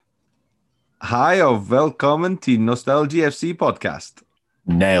Hej og velkommen til Nostalgia FC podcast.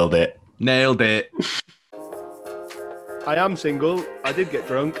 Nailed it. Nailed it. I am single. I did get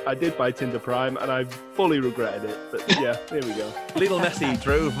drunk. I did buy Tinder Prime, and I fully regretted it. But yeah, here we go. Little Nessie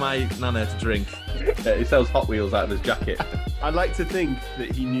drove my nana to drink. He sells Hot Wheels out of his jacket. I'd like to think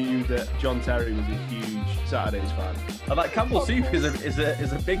that he knew that John Terry was a huge Saturdays fan. And that Campbell soup is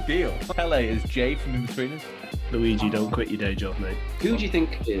a big deal. Pele is Jay from In Between Us. Luigi, don't quit your day job, mate. Who do you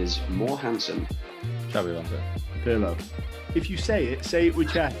think is more handsome? Shall we answer? Pirlo. If you say it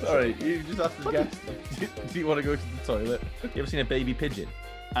with chest. Sorry, you just asked the guest. Do you want to go to the toilet? You ever seen a baby pigeon?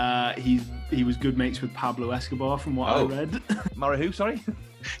 He was good mates with Pablo Escobar, from what I read. Mara who, sorry?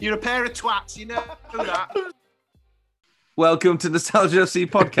 You're a pair of twats, you know that. Welcome to the Nostalgia FC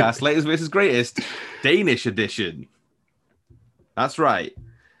podcast, latest versus greatest, Danish edition. That's right.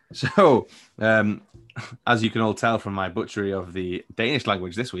 So, as you can all tell from my butchery of the Danish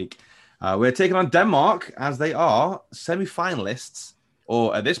language this week, we're taking on Denmark as they are semi-finalists,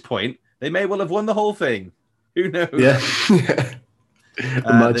 or at this point, they may well have won the whole thing. Who knows? Yeah.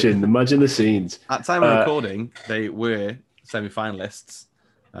 Imagine the scenes. At time of recording, they were semi-finalists.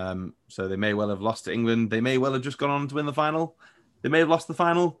 So they may well have lost to England. They may well have just gone on to win the final. They may have lost the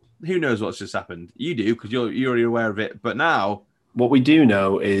final. Who knows what's just happened? You do, because you're already aware of it. But now... What we do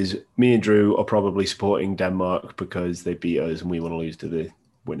know is me and Drew are probably supporting Denmark because they beat us and we want to lose to the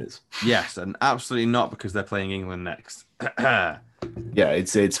winners. Yes, and absolutely not because they're playing England next. Yeah,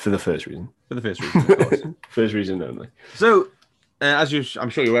 it's for the first reason. For the first reason, of course. First reason only. So, I'm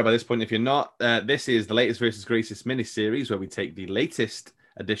sure you're aware by this point, if you're not, this is the latest versus greatest mini-series where we take the latest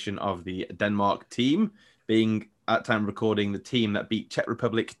edition of the Denmark team, being, at time of recording, the team that beat Czech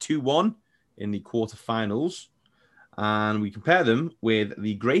Republic 2-1 in the quarterfinals. And we compare them with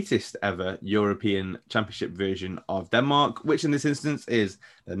the greatest ever European Championship version of Denmark, which in this instance is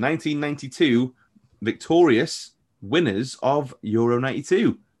the 1992 victorious winners of Euro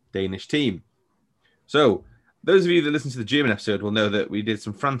 92 Danish team. So, those of you that listen to the German episode will know that we did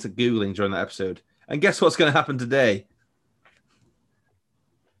some frantic Googling during that episode. And guess what's going to happen today?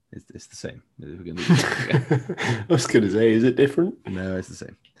 It's the same. We're going to do I was going to say, is it different? No, it's the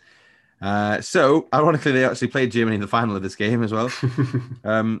same. So, ironically, they actually played Germany in the final of this game as well.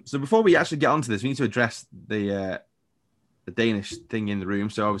 So before we actually get onto this, we need to address the Danish thing in the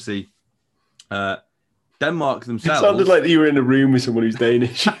room. So obviously, Denmark themselves... It sounded like you were in a room with someone who's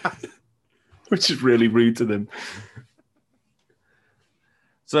Danish, which is really rude to them.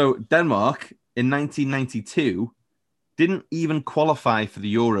 So Denmark, in 1992, didn't even qualify for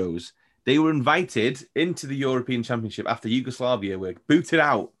the Euros. They were invited into the European Championship after Yugoslavia were booted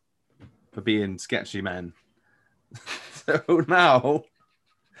out for being sketchy men. So now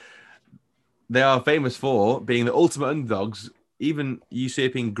they are famous for being the ultimate underdogs, even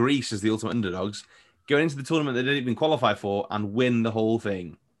usurping Greece as the ultimate underdogs, going into the tournament they didn't even qualify for and win the whole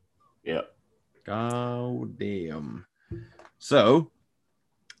thing. Yeah. Oh, damn. So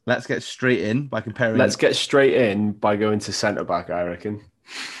let's get straight in by comparing. Let's get straight in by going to centre back, I reckon.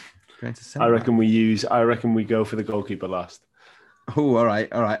 I reckon we go for the goalkeeper last. Oh, all right.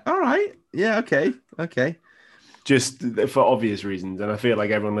 Yeah, okay. Just for obvious reasons, and I feel like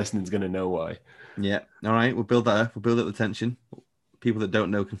everyone listening is going to know why. Yeah, all right. We'll build that up. We'll build up the tension. People that don't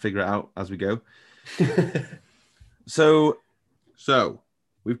know can figure it out as we go. So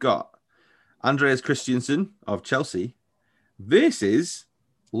we've got Andreas Christensen of Chelsea versus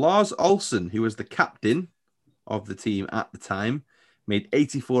Lars Olsen, who was the captain of the team at the time, made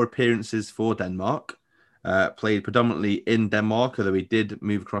 84 appearances for Denmark. Played predominantly in Denmark, although he did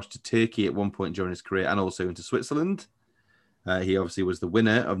move across to Turkey at one point during his career and also into Switzerland. He obviously was the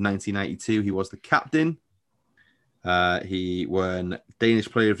winner of 1992. He was the captain. He won Danish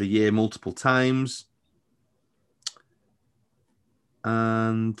Player of the Year multiple times.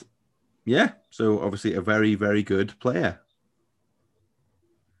 And yeah, so obviously a very, very good player.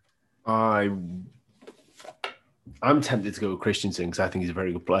 I'm tempted to go with Christensen because I think he's a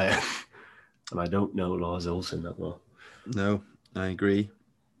very good player. And I don't know Lars Olsen that well. No, I agree.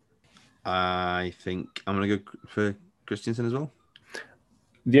 I think I'm going to go for Christensen as well.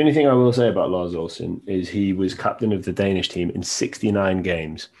 The only thing I will say about Lars Olsen is he was captain of the Danish team in 69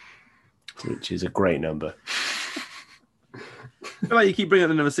 games, which is a great number. I feel like you keep bringing up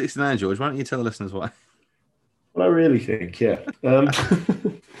the number 69, George. Why don't you tell the listeners why? Well, I really think, yeah.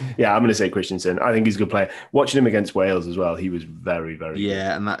 Yeah, I'm going to say Christensen. I think he's a good player. Watching him against Wales as well, he was very, very good.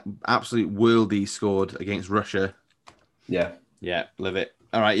 Yeah, and that absolute world he scored against Russia. Yeah. Yeah, love it.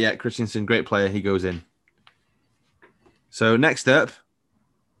 All right, yeah, Christensen, great player. He goes in. So next up,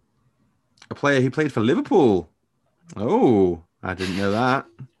 a player who played for Liverpool. Oh, I didn't know that.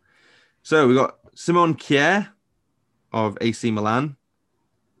 So we got Simon Kjær of AC Milan,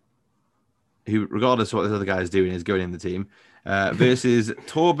 who, regardless of what this other guy is doing, is going in the team, versus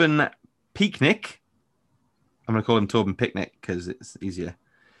Torben Picnic. I'm going to call him Torben Picnic because it's easier.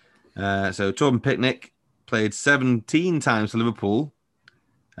 So Torben Picnic played 17 times for Liverpool,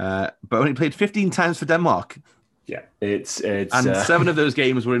 but only played 15 times for Denmark. Yeah, it's And 7 of those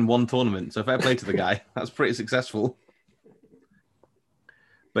games were in one tournament. So fair play to the guy. That's pretty successful.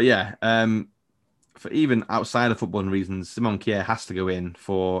 But yeah, for even outside of footballing reasons, Simon Kjær has to go in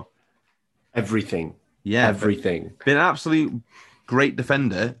for everything. Yeah, everything. Been an absolute great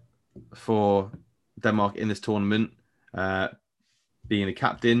defender for Denmark in this tournament, being a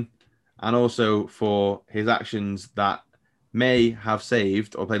captain, and also for his actions that may have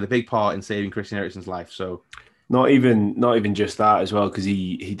saved or played a big part in saving Christian Eriksen's life. So not even just that as well, because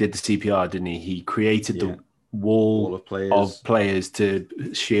he did the CPR, didn't he? He created the wall of players to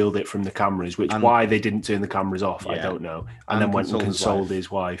shield it from the cameras, and why they didn't turn the cameras off, I don't know. And then went and consoled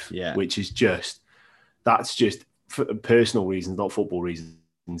his wife, which is that's just for personal reasons, not football reasons.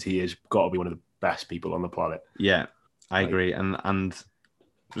 He has got to be one of the best people on the planet. Yeah, I agree. And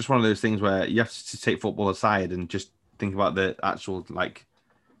just one of those things where you have to take football aside and just think about the actual,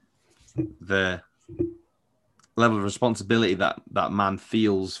 the level of responsibility that man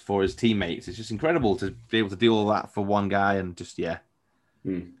feels for his teammates. It's just incredible to be able to do all that for one guy and just,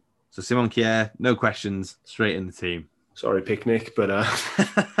 So Simon Kjær, no questions, straight in the team. Sorry, Picnic, but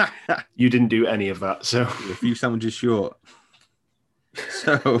you didn't do any of that, so... You're a few sandwiches short.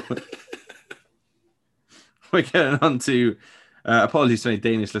 So, we're getting on to... apologies to any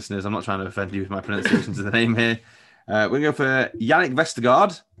Danish listeners. I'm not trying to offend you with my pronunciations of the name here. We're going to go for Yannick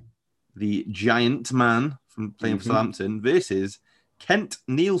Vestergaard, the giant man from playing for Southampton, versus Kent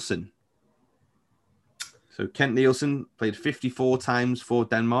Nielsen. So Kent Nielsen played 54 times for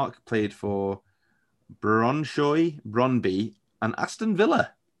Denmark, played for Brøndby, and Aston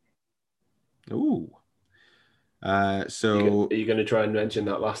Villa. Ooh. So are you going to try and mention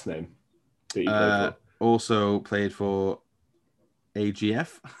that last name that you played for? Also played for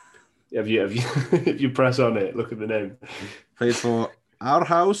AGF. Have you if you press on it, look at the name. Played for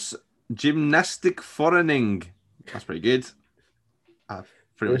Aarhus Gymnastic Forening. That's pretty good.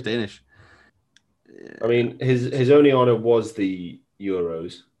 Pretty much Danish. I mean, his only honour was the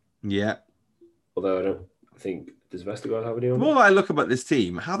Euros. Yeah. Although I don't think, does Vestergaard have any honour? The more I look about this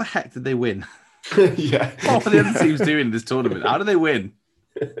team, how the heck did they win? Yeah. What are the other teams doing in this tournament? How do they win?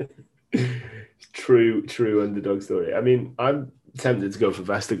 True underdog story. I mean, I'm tempted to go for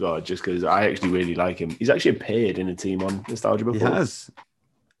Vestergaard just because I actually really like him. He's actually appeared in a team on Nostalgia before. He has.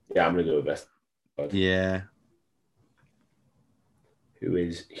 Yeah, I'm going to go with Vestergaard. Yeah. Who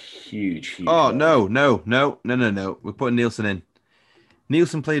is huge. Oh, no. We're putting Nielsen in.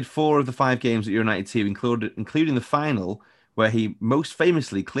 Nielsen played 4 of the 5 games at Euro 92, including the final, where he most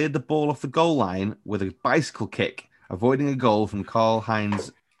famously cleared the ball off the goal line with a bicycle kick, avoiding a goal from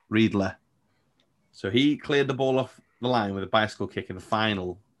Karl-Heinz Riedler. So he cleared the ball off the line with a bicycle kick in the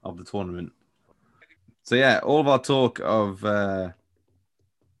final of the tournament. So yeah, all of our talk of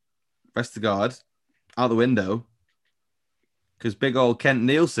Vestergaard out the window, because big old Kent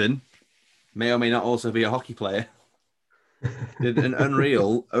Nielsen may or may not also be a hockey player. Did an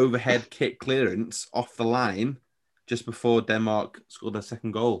unreal overhead kick clearance off the line just before Denmark scored their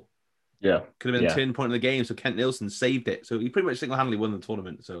second goal. Yeah. Could have been a turning point in the game, so Kent Nielsen saved it. So he pretty much single-handedly won the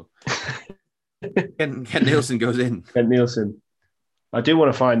tournament. So Kent Nielsen goes in. Kent Nielsen. I do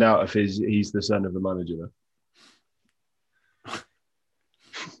want to find out if he's the son of the manager, though.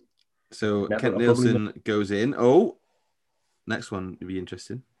 So Kent Nielsen goes in. Oh, next one would be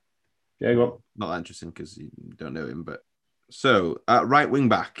interesting. Yeah, go on. Not that interesting because you don't know him, but... So, at right wing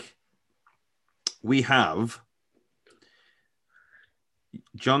back, we have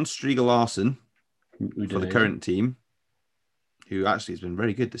John Striegel Larsen for the current team, who actually has been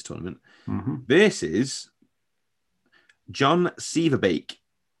very good this tournament, versus John Severbeek.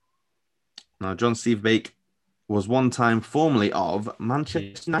 Now, John Severbeek was one time formerly of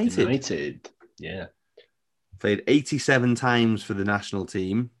Manchester United. Yeah. Played 87 times for the national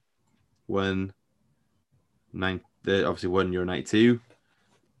team, obviously won Euro 92.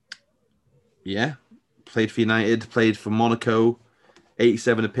 Yeah. Played for United, played for Monaco,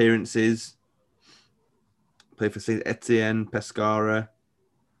 87 appearances. Played for Saint Etienne, Pescara,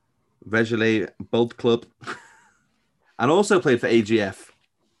 Vegelé, Bold Club, and also played for AGF.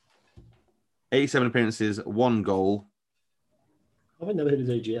 87 appearances, 1 goal. I've never heard of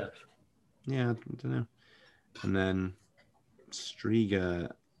AGF. Yeah, I don't know. And then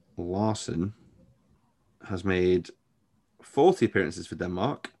Striegel Larsen has made 40 appearances for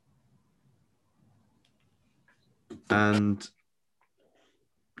Denmark, and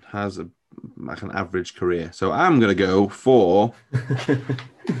has an average career. So I'm going to go for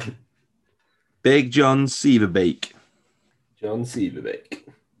Big John Seaverbake. John Seaverbake.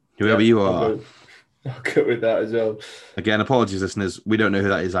 Whoever you are. I'll go with that as well. Again, apologies, listeners. We don't know who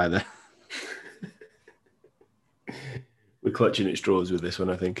that is either. We're clutching at straws with this one,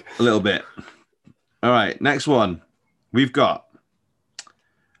 I think. A little bit. All right, next one. We've got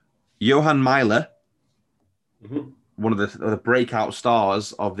Johan Myler, one of the breakout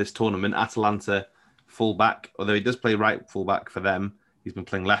stars of this tournament, Atalanta fullback, although he does play right fullback for them. He's been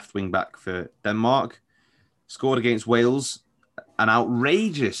playing left wing back for Denmark. Scored against Wales, an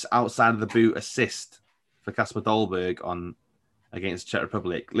outrageous outside of the boot assist for Kasper Dolberg against Czech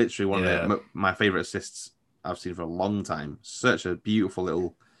Republic. Literally one of my favourite assists I've seen for a long time. Such a beautiful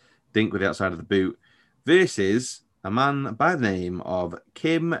little dink with the outside of the boot. Versus a man by the name of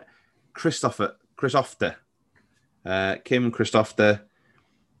Kim Christofte. Kim Christofte,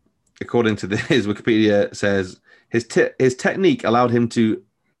 according to his Wikipedia, says his technique allowed him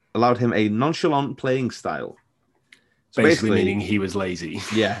a nonchalant playing style. So basically meaning he was lazy.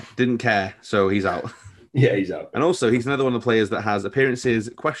 Yeah, didn't care, so he's out. Yeah, he's out. And also, he's another one of the players that has appearances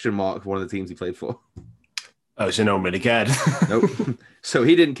question mark for one of the teams he played for. Oh, so no one really cared. Nope. So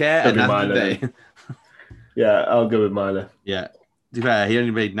he didn't care, and neither did they. Yeah, I'll go with Myler. Yeah. To be fair, he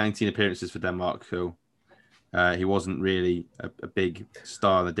only made 19 appearances for Denmark, so he wasn't really a big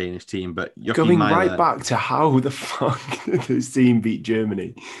star on the Danish team. But Going right back to how the fuck this team beat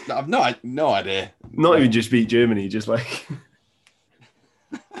Germany. I've no idea. Not even just beat Germany, just like...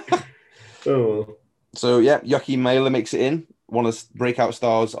 Oh. So, yeah, Joachim Mæhle makes it in. One of the breakout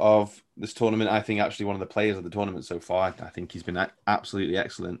stars of this tournament. I think actually one of the players of the tournament so far. I think he's been absolutely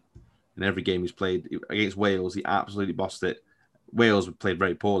excellent in every game he's played. Against Wales, he absolutely bossed it. Wales played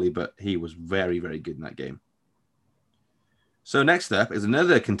very poorly, but he was very, very good in that game. So next up is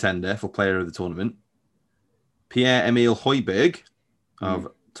another contender for player of the tournament, Pierre-Emile Højbjerg of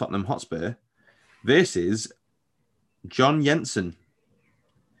Tottenham Hotspur versus John Jensen.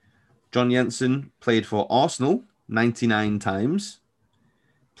 John Jensen played for Arsenal 99 times,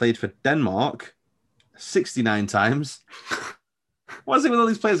 played for Denmark 69 times. What is it with all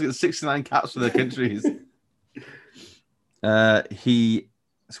these players getting 69 caps for their countries? He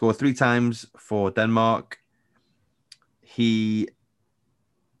scored 3 times for Denmark. He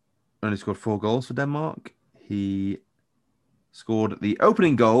only scored 4 goals for Denmark. He scored the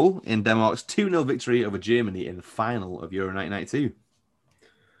opening goal in Denmark's 2-0 victory over Germany in the final of Euro 1992.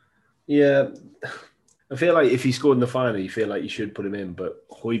 Yeah, I feel like if he scored in the final, you feel like you should put him in, but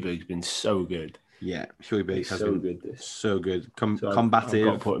Højbjerg's been so good. Yeah, Højbjerg has so been good. So good. So combative.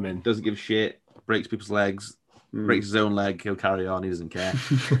 I've got to put him in. Doesn't give a shit. Breaks people's legs. Breaks his own leg. He'll carry on. He doesn't care.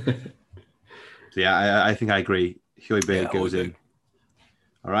 So yeah, I think I agree. Højbjerg goes in.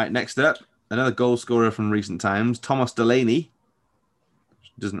 All right, next up, another goal scorer from recent times, Thomas Delaney.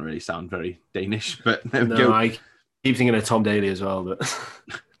 Doesn't really sound very Danish, but there we go. I keep thinking of Tom Daly as well. But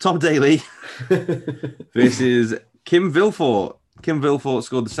Tom Daly versus Kim Vilfort. Kim Vilfort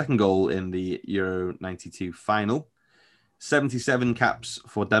scored the second goal in the Euro 92 final. 77 caps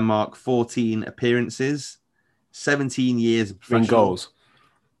for Denmark, 14 appearances, 17 years of professional... goals.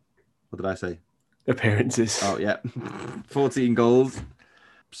 What did I say? Appearances. Oh, yeah. 14 goals.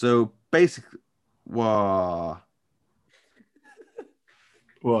 So, basically... Wow.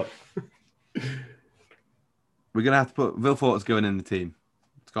 What? We're going to have to put... Vilfort's going in the team.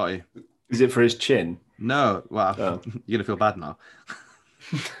 It's got you. Is it for his chin? No. Well, you're going to feel bad now.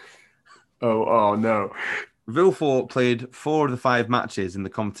 Oh, no. Vilfort played 4 of the 5 matches in the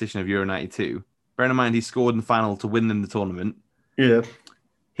competition of Euro 92. Bearing in mind, he scored in the final to win them the tournament. Yeah.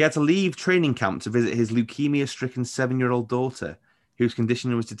 He had to leave training camp to visit his leukemia-stricken 7-year-old daughter, whose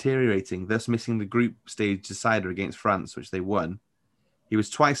condition was deteriorating, thus missing the group stage decider against France, which they won. He was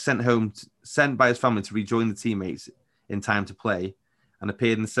twice sent by his family to rejoin the teammates in time to play, and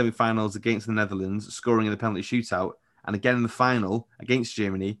appeared in the semi-finals against the Netherlands, scoring in the penalty shootout, and again in the final against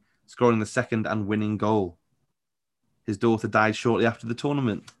Germany, scoring the second and winning goal. His daughter died shortly after the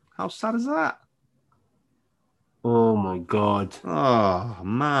tournament. How sad is that? Oh, my God. Oh,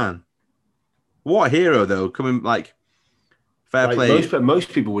 man. What a hero, though. Coming, fair play. Most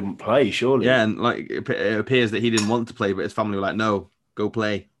people wouldn't play, surely. Yeah, and, it appears that he didn't want to play, but his family were like, no, go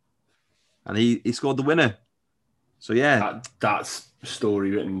play. And he scored the winner. So, yeah. That's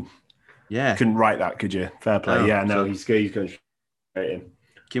story written. Yeah. Couldn't write that, could you? Fair play. He's going straight in.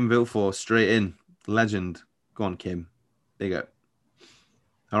 Kim Vilfort, straight in. Legend. Go on, Kim. Big up.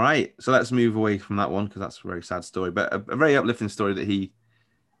 All right, so let's move away from that one because that's a very sad story, but a very uplifting story that he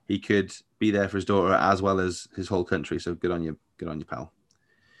he could be there for his daughter as well as his whole country. So good on you, pal.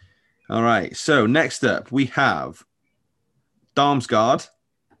 All right. So next up, we have Damsgaard,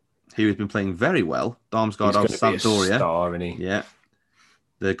 who has been playing very well. Damsgaard of Sampdoria. Star, isn't he? Yeah.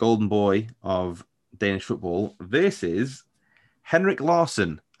 The golden boy of Danish football versus Henrik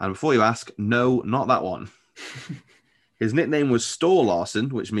Larsson. And before you ask, no, not that one. His nickname was Stor Larsson,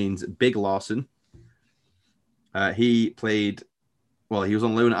 which means Big Larsson. He was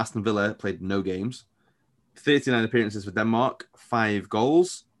on loan at Aston Villa, played no games. 39 appearances for Denmark, 5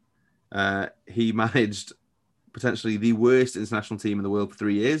 goals. He managed potentially the worst international team in the world for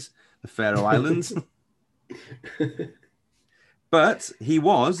 3 years, the Faroe Islands. But he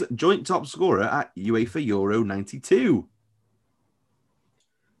was joint top scorer at UEFA Euro 92.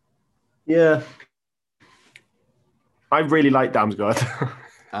 Yeah. I really like Damsgaard.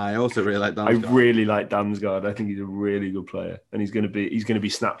 I also really like Damsgaard. I really like Damsgaard. I think he's a really good player, and he's going to be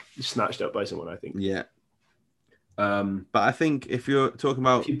snatched up by someone, I think. Yeah. But I think if you're talking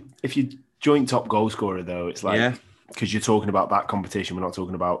about if you joint top goal scorer, though, it's like because you're talking about that competition. We're not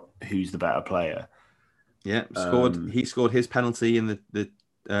talking about who's the better player. Yeah, he scored his penalty in the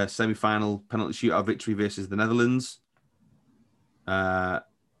semi-final penalty shootout victory versus the Netherlands,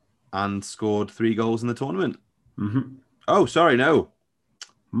 and scored 3 goals in the tournament. Mm-hmm. Oh, sorry, no.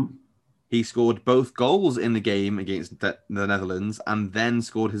 He scored both goals in the game against the Netherlands and then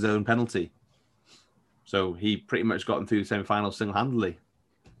scored his own penalty. So he pretty much got them through the semi-final single-handedly.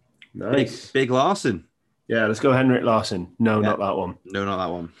 Nice. Big Larsson. Yeah, let's go Henrik Larsson. No, not that one. No, not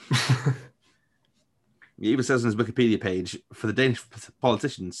that one. He even says on his Wikipedia page, for the Danish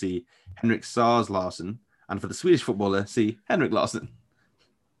politician, see Henrik Sars Larsson, and for the Swedish footballer, see Henrik Larsson.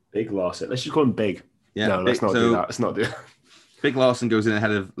 Big Larsson. Let's just call him Big. Yeah, no, let's not do that. Let's not do that. Big Larsson goes in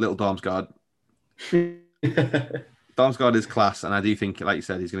ahead of little Damsgaard. Damsgaard is class, and I do think, like you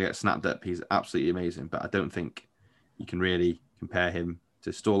said, he's going to get snapped up. He's absolutely amazing, but I don't think you can really compare him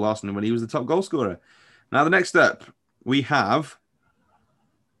to Stor Larsson when he was the top goal scorer. Now, the next up, we have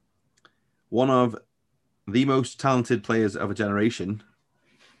one of the most talented players of a generation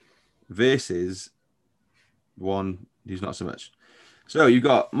versus one who's not so much. So you've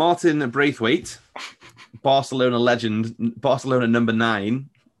got Martin Braithwaite, Barcelona legend, Barcelona number 9,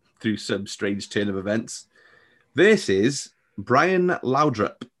 through some strange turn of events, versus Brian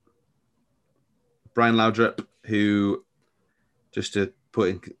Laudrup. Brian Laudrup, who, just to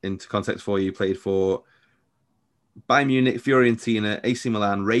put into context for you, played for Bayern Munich, Fiorentina, AC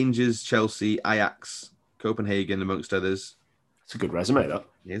Milan, Rangers, Chelsea, Ajax, Copenhagen, amongst others. It's a good resume, though.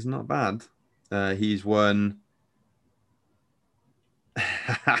 It's not bad. He's won...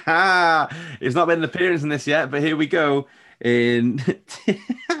 He's not made an appearance in this yet, but here we go. In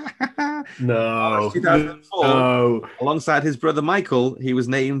 2004, alongside his brother Michael, he was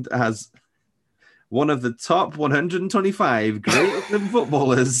named as one of the top 125 greatest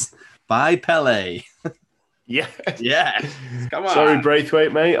footballers by Pele. Yes. Come on. Sorry,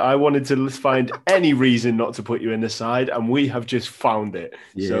 Braithwaite, mate. I wanted to find any reason not to put you in the side, and we have just found it.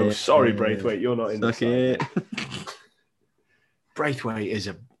 Yeah. So sorry, Braithwaite, you're not in the side. Braithwaite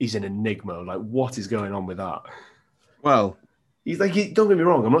he's an enigma. Like, what is going on with that? Well, he's like, don't get me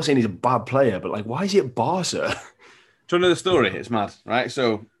wrong, I'm not saying he's a bad player, but like, why is he at Barca? Do you know the story? It's mad, right?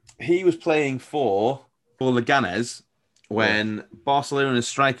 So he was playing for Leganés when Barcelona's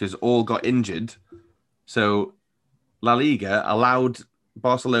strikers all got injured. So La Liga allowed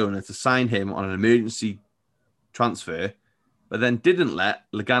Barcelona to sign him on an emergency transfer, but then didn't let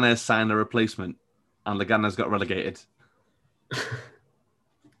Leganés sign a replacement, and Leganés got relegated.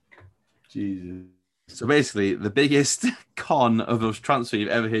 Jesus. So basically, the biggest con of a transfer you've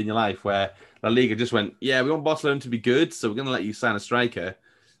ever heard in your life, where La Liga just went, yeah, we want Barcelona to be good, so we're going to let you sign a striker,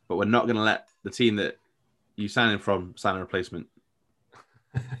 but we're not going to let the team that you sign him from sign a replacement,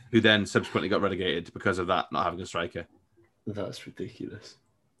 who then subsequently got relegated because of that, not having a striker. That's ridiculous.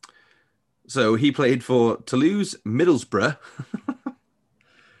 So he played for Toulouse, Middlesbrough,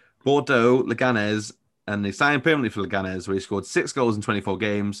 Bordeaux, Leganés, and they signed permanently for Leganés, where he scored 6 goals in 24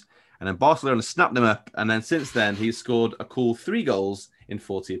 games. And then Barcelona snapped him up. And then since then, he's scored a cool 3 goals in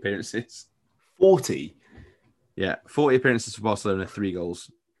 40 appearances. 40? Yeah, 40 appearances for Barcelona, 3 goals.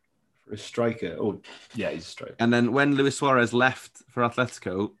 For a striker? Oh, yeah, he's a striker. And then when Luis Suarez left for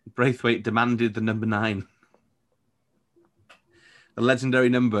Atletico, Braithwaite demanded the number 9. A legendary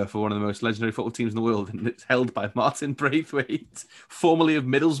number for one of the most legendary football teams in the world. And it's held by Martin Braithwaite, formerly of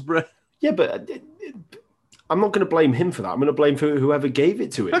Middlesbrough. Yeah, but I'm not going to blame him for that. I'm going to blame for whoever gave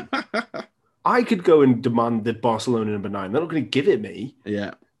it to him. I could go and demand the Barcelona number 9. They're not going to give it me.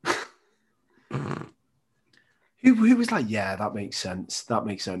 Yeah. Who was like, yeah, that makes sense. That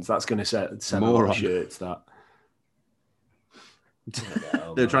makes sense. That's going to sell more shirts. That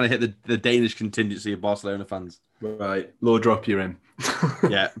they're trying to hit the Danish contingency of Barcelona fans. Right, Laudrup, you're in.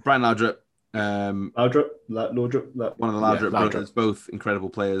 Yeah, Brian Laudrup. Laudrup. One of the Laudrup brothers, both incredible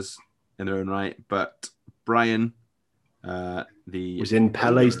players in their own right. But Brian, was in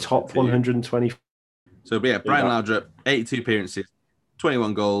Pele's top 120. So yeah, Brian Laudrup, 82 appearances,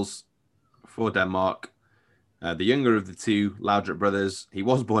 21 goals for Denmark. The younger of the two Laudrup brothers. He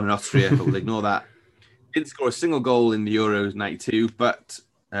was born in Austria, but we'll ignore that. Didn't score a single goal in the Euros 92, but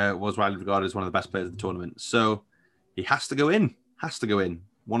was widely regarded as one of the best players of the tournament. So he has to go in.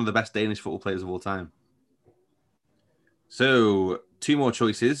 One of the best Danish football players of all time. So 2 more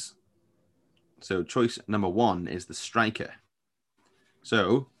choices. So choice number 1 is the striker.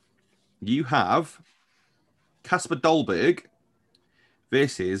 So you have Kasper Dolberg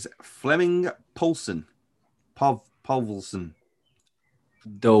versus Flemming Poulsen. Poulsen.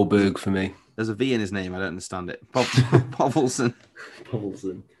 Dolberg for me. There's a V in his name. I don't understand it. Poulsen.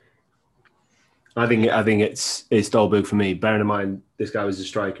 Poulsen. I think it's Dolberg for me. Bearing in mind this guy was a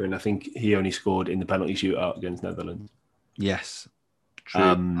striker, and I think he only scored in the penalty shootout against Netherlands. Yes, true.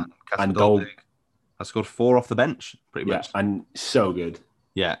 And Dolberg has scored 4 off the bench, pretty much, and so good.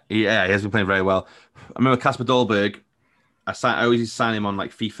 Yeah, he has been playing very well. I remember Kasper Dolberg. I always used to sign him on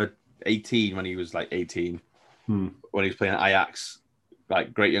like FIFA 18 when he was like 18, when he was playing at Ajax.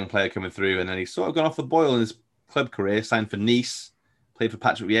 Like great young player coming through, and then he's sort of gone off the boil in his club career. Signed for Nice, played for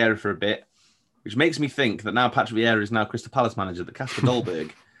Patrick Vieira for a bit. Which makes me think that now Patrick Vieira is now Crystal Palace manager, that Kasper Dolberg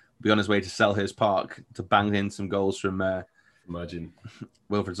will be on his way to Selhurst Park to bang in some goals from imagine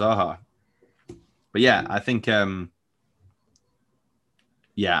Wilfried Zaha. But yeah, I think I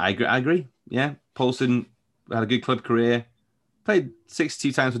agree. Yeah, Poulsen had a good club career, played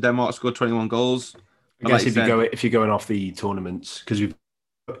 62 times for Denmark, scored 21 goals. I guess if you're going off the tournaments, because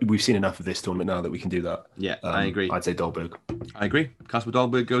we've seen enough of this tournament now that we can do that. Yeah, I agree. I'd say Dolberg. I agree. Kasper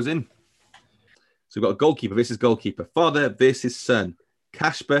Dolberg goes in. So we've got a goalkeeper versus goalkeeper. Father versus son.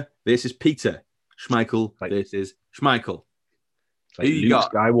 Kasper versus Peter. Schmeichel versus Schmeichel. Like Who you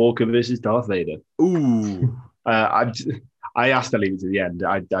got? Skywalker versus Darth Vader. Ooh. I asked to leave it to the end.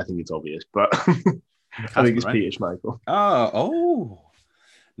 I think it's obvious, but I think it's right? Peter Schmeichel. Oh.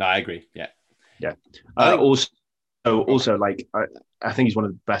 No, I agree. Yeah. Also, like I think he's one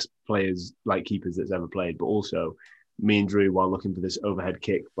of the best players, like keepers that's ever played. But also, me and Drew, while looking for this overhead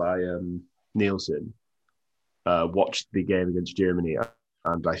kick by Nielsen, watched the game against Germany,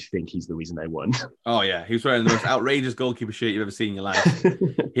 and I think he's the reason they won. Oh yeah, he was wearing the most outrageous goalkeeper shirt you've ever seen in your life.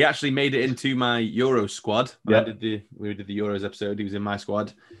 He actually made it into my Euro squad. Yeah. We did the Euros episode. He was in my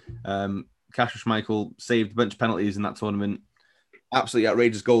squad. Kasper Schmeichel saved a bunch of penalties in that tournament. Absolutely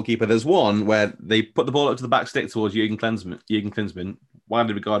outrageous goalkeeper. There's one where they put the ball up to the back stick towards Jürgen Klinsmann,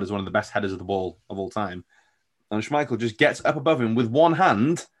 widely regarded as one of the best headers of the ball of all time. And Schmeichel just gets up above him with one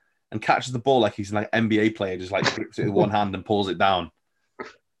hand and catches the ball like he's an NBA player, just like grips it with one hand and pulls it down.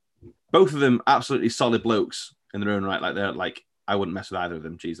 Both of them absolutely solid blokes in their own right. Like they're like, I wouldn't mess with either of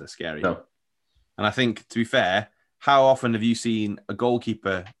them. Jeez, they're scary. No. And I think, to be fair, how often have you seen a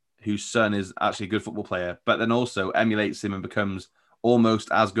goalkeeper whose son is actually a good football player, but then also emulates him and becomes almost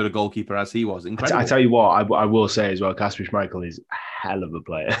as good a goalkeeper as he was? Incredible. I tell you what, I will say as well, Kasper Schmeichel is a hell of a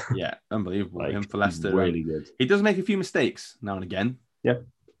player. Yeah, unbelievable. Like, him for Leicester. Really good. He does make a few mistakes now and again. Yeah.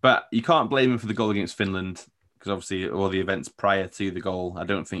 But you can't blame him for the goal against Finland, because obviously all the events prior to the goal, I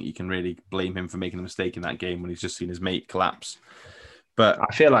don't think you can really blame him for making a mistake in that game when he's just seen his mate collapse. But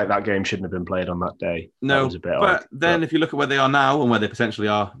I feel like that game shouldn't have been played on that day. No, that was a bit but odd, then if you look at where they are now and where they potentially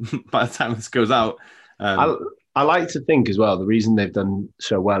are by the time this goes out. I like to think as well, the reason they've done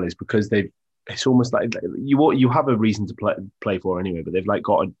so well is because it's almost like you have a reason to play for anyway, but they've like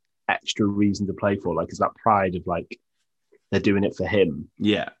got an extra reason to play for. Like, it's that pride of like, they're doing it for him.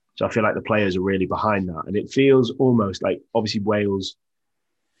 Yeah. So I feel like the players are really behind that. And it feels almost like, obviously Wales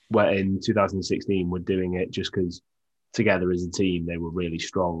were in 2016 were doing it just because together as a team, they were really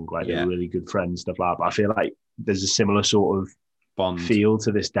strong. Like they were really good friends, stuff like that. But I feel like there's a similar sort of bond feel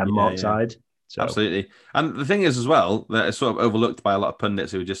to this Denmark side. So. Absolutely. And the thing is as well, that it's sort of overlooked by a lot of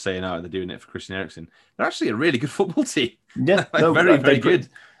pundits who are just saying, oh, they're doing it for Christian Eriksen. They're actually a really good football team. Yeah. Very, very good.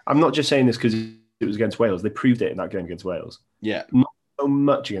 I'm not just saying this because it was against Wales. They proved it in that game against Wales. Yeah. Not so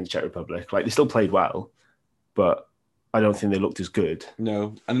much against Czech Republic. Like, they still played well, but I don't think they looked as good.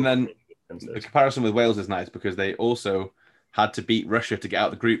 No. And then the comparison with Wales is nice because they also had to beat Russia to get out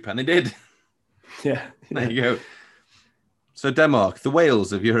of the group, and they did. Yeah. There you go. So Denmark, the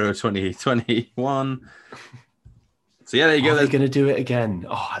Wales of Euro 2021. So yeah, there you go. They're going to do it again.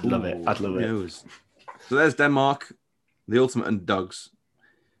 Oh, I'd love it. I'd love it. So there's Denmark, the ultimate underdogs.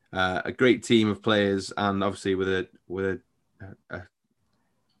 A great team of players, and obviously with a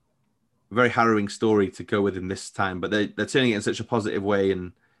very harrowing story to go with in this time. But they're turning it in such a positive way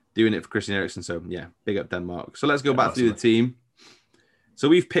and doing it for Christian Eriksen. So yeah, big up Denmark. So let's go back through the team. So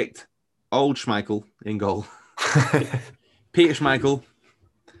we've picked Old Schmeichel in goal, Peter Schmeichel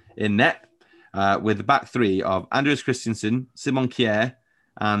in net, with the back three of Andreas Christensen, Simon Kjær,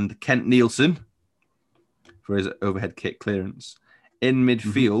 and Kent Nielsen for his overhead kick clearance. In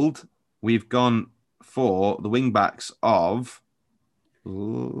midfield, we've gone for the wing backs of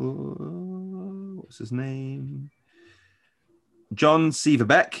what's his name? John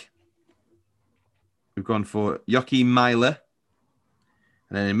Severbeck. We've gone for Joachim Mæhle.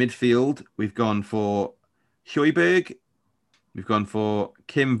 And then in midfield, we've gone for Højbjerg. We've gone for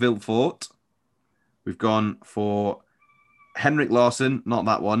Kim Vilfort. We've gone for Henrik Larsson, not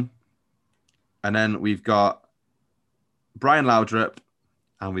that one. And then we've got Brian Laudrup,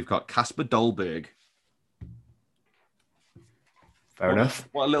 and we've got Kasper Dolberg. Fair enough.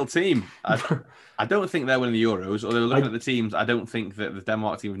 What a little team. I don't think they're winning the Euros, although looking at the teams, I don't think that the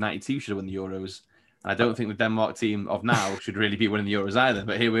Denmark team of 92 should win the Euros. I don't think the Denmark team of now should really be winning the Euros either,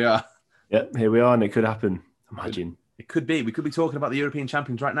 but here we are. Yeah, here we are, and it could happen. Imagine. It could be. We could be talking about the European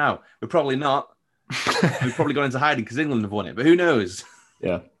champions right now. We're probably not. We've probably gone into hiding because England have won it, but who knows?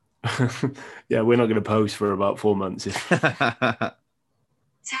 Yeah. Yeah, we're not going to post for about 4 months.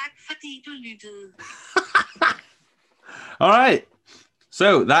 All right.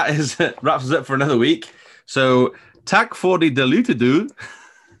 So that wraps us up for another week. So, tak fordi du lyttede,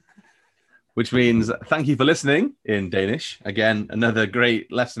 which means thank you for listening in Danish. Again, another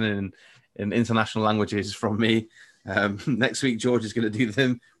great lesson in international languages from me. Next week, George is going to do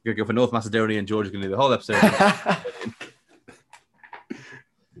them. We're going to go for North Macedonia, and George is going to do the whole episode.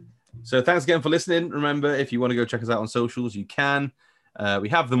 So thanks again for listening. Remember, if you want to go check us out on socials, you can. We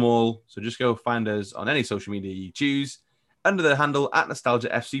have them all. So just go find us on any social media you choose under the handle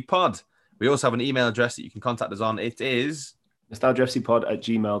 @NostalgiaFCPod. We also have an email address that you can contact us on. It is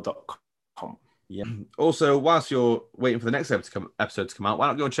nostalgiafcpod@gmail.com. Yeah. Also, whilst you're waiting for the next episode to come out, why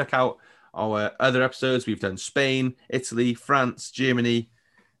not go and check out our other episodes? We've done Spain, Italy, France, Germany,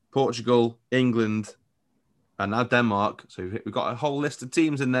 Portugal, England, and now Denmark. So we've got a whole list of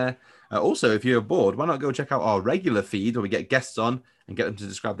teams in there. Also, if you're bored, why not go check out our regular feed where we get guests on and get them to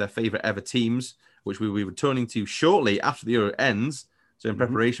describe their favourite ever teams, which we will be returning to shortly after the Euro ends. So in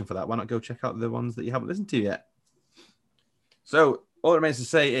preparation for that, why not go check out the ones that you haven't listened to yet? So all it remains to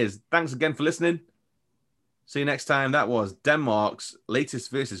say is thanks again for listening. See you next time. That was Denmark's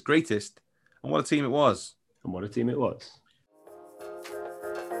latest versus greatest. And what a team it was. And what a team it was.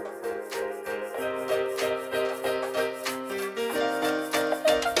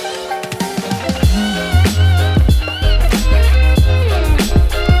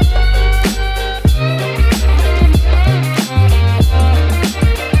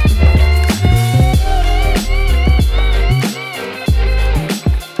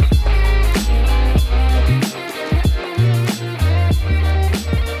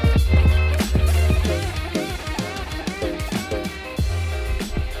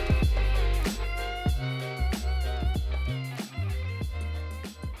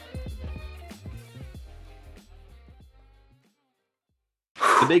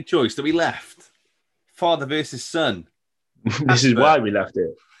 Big choice that we left. Father versus son. This is why we left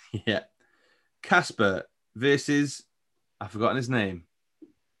it. Yeah. Kasper versus, I've forgotten his name.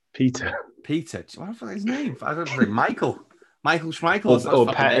 Peter. What the fuck is his name? I don't know. Michael Schmeichel.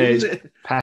 Or Pat.